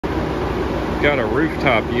got a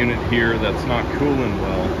rooftop unit here that's not cooling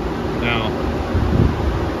well. Now,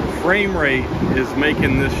 the frame rate is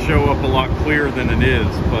making this show up a lot clearer than it is,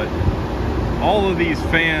 but all of these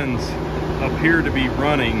fans appear to be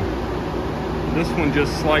running. This one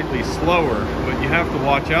just slightly slower, but you have to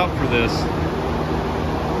watch out for this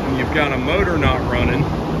when you've got a motor not running.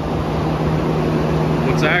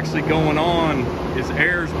 What's actually going on is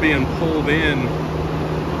air's being pulled in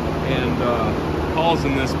and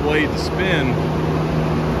causing this blade to spin,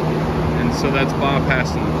 and so that's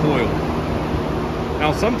bypassing the coil.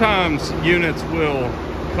 Now sometimes units will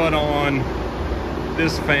cut on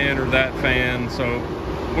this fan or that fan, so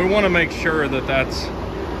we want to make sure that that's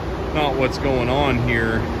not what's going on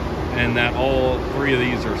here and that all three of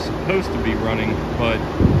these are supposed to be running, but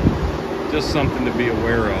just something to be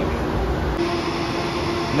aware of.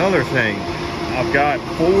 Another thing, I've got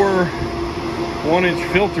 4 1-inch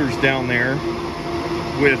filters down there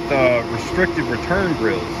with restricted return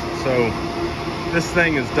grills. So this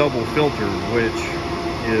thing is double filtered, which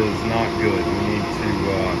is not good. We need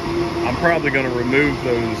to, I'm probably going to remove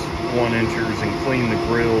those 1-inchers and clean the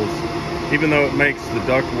grills. Even though it makes the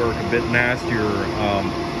ductwork a bit nastier,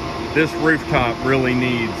 this rooftop really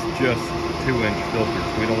needs just 2-inch filters.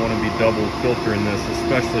 We don't want to be double filtering this,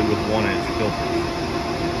 especially with 1-inch filters.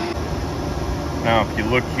 Now, if you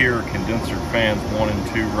look here, condenser fans 1 and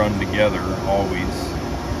 2 run together always.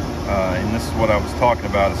 And this is what I was talking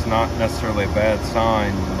about. It's not necessarily a bad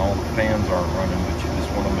sign when all the fans aren't running, but you just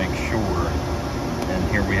want to make sure. And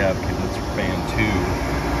here we have condenser fan 2.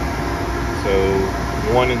 So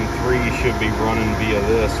 1 and 3 should be running via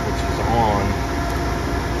this, which is on.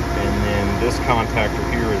 And then this contactor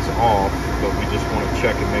here is off, but we just want to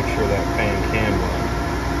check and make sure that fan can run.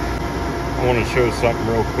 I want to show something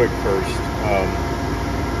real quick first.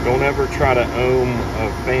 Don't ever try to ohm a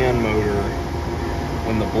fan motor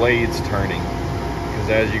when the blade's turning, because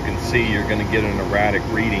as you can see, you're going to get an erratic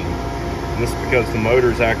reading. And this is because the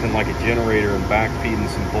motor's acting like a generator and backfeeding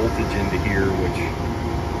some voltage into here, which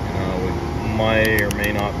we may or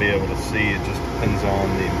may not be able to see. It just depends on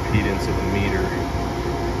the impedance of the meter.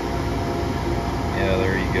 Yeah,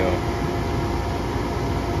 there you go.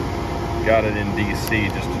 Got it in DC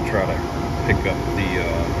just to try to pick up the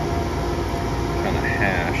kind of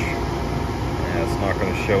hash. Yeah, it's not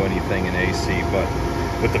going to show anything in AC, but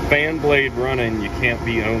with the fan blade running, you can't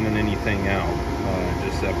be ohming anything out,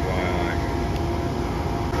 just FYI.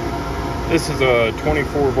 This is a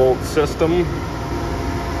 24-volt system,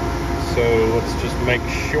 so let's just make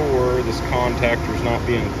sure this contactor is not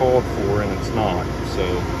being called for, and it's not, so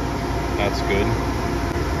that's good.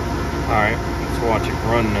 Alright, let's watch it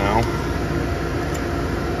run now.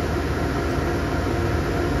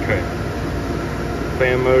 Okay,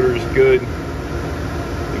 fan motor is good.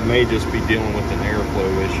 We may just be dealing with an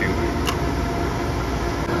airflow issue.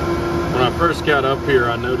 When I first got up here,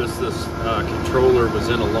 I noticed this controller was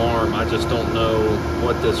in alarm. I just don't know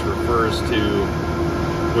what this refers to,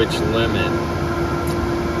 which limit,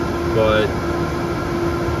 but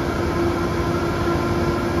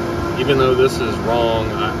even though this is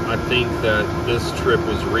wrong, I think that this trip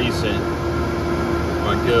was recent. If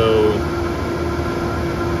I go,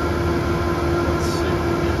 let's see,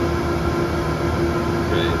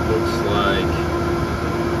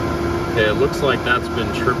 okay, it looks like that's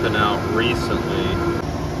been tripping out recently.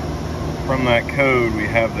 From that code, we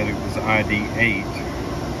have that it was id08,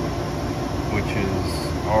 which is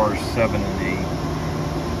R7 and 8.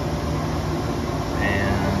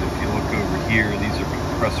 And if you look over here, these are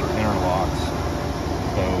compressor interlocks.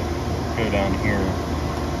 So go down here,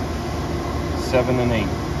 7 and 8.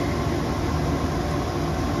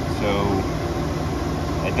 So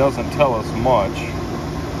it doesn't tell us much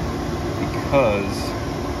because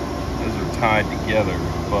those are tied together,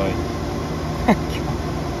 but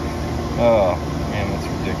oh man, that's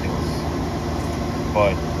ridiculous.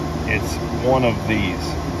 But it's one of these,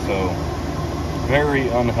 so very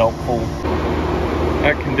unhelpful.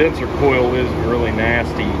 That condenser coil is really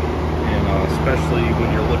nasty, and especially when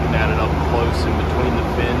you're looking at it up close in between the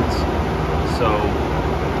fins. So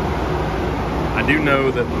I do know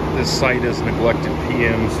that this site has neglected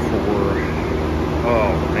PMs for,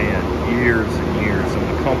 oh man, years and years, and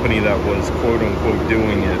the company that was quote-unquote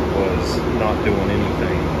doing it was not doing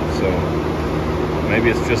anything. So maybe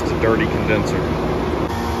it's just a dirty condenser.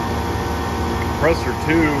 Compressor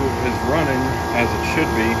 2 is running as it should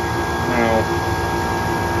be. Now,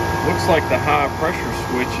 looks like the high pressure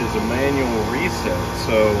switch is a manual reset,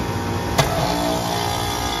 so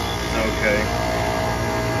okay.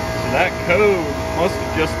 So that code must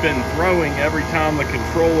have just been throwing every time the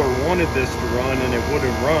controller wanted this to run, and it would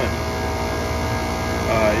have run.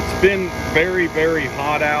 It's been very, very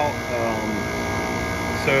hot out.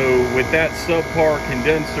 So with that subpar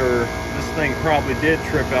condenser, this thing probably did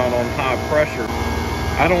trip out on high pressure.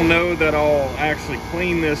 I don't know that I'll actually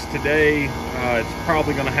clean this today. It's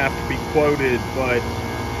probably going to have to be quoted, but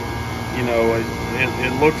you know,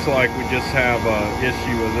 it looks like we just have an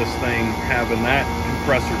issue with this thing having that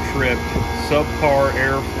compressor tripped, subpar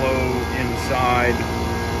airflow inside,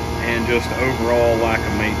 and just overall lack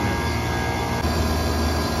of maintenance.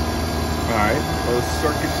 Alright, both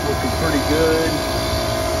circuits looking pretty good.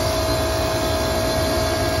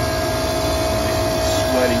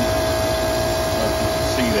 Sweaty. I don't know if you can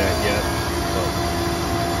see that yet.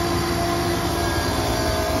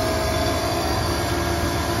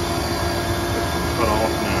 Cut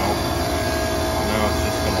off now. Now it's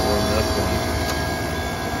just going to run this one.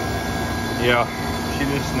 Yeah, she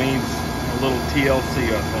just needs a little TLC,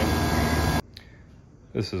 I think.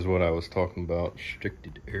 This is what I was talking about,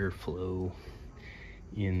 restricted airflow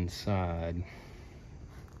inside.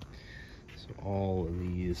 So all of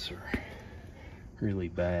these are really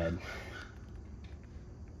bad.